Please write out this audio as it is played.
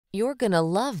You're gonna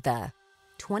love the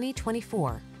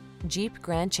 2024 Jeep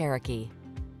Grand Cherokee.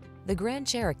 The Grand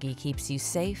Cherokee keeps you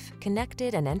safe,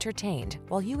 connected, and entertained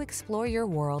while you explore your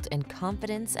world in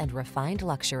confidence and refined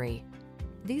luxury.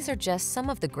 These are just some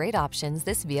of the great options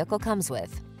this vehicle comes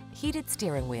with: heated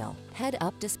steering wheel,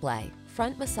 head-up display,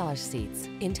 front massage seats,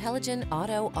 intelligent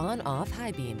auto on-off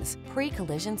high beams,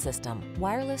 pre-collision system,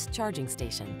 wireless charging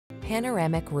station,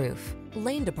 panoramic roof,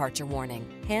 lane departure warning,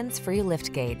 hands-free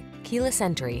liftgate, keyless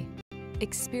entry.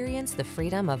 Experience the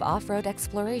freedom of off-road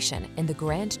exploration in the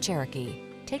Grand Cherokee.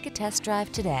 Take a test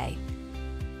drive today.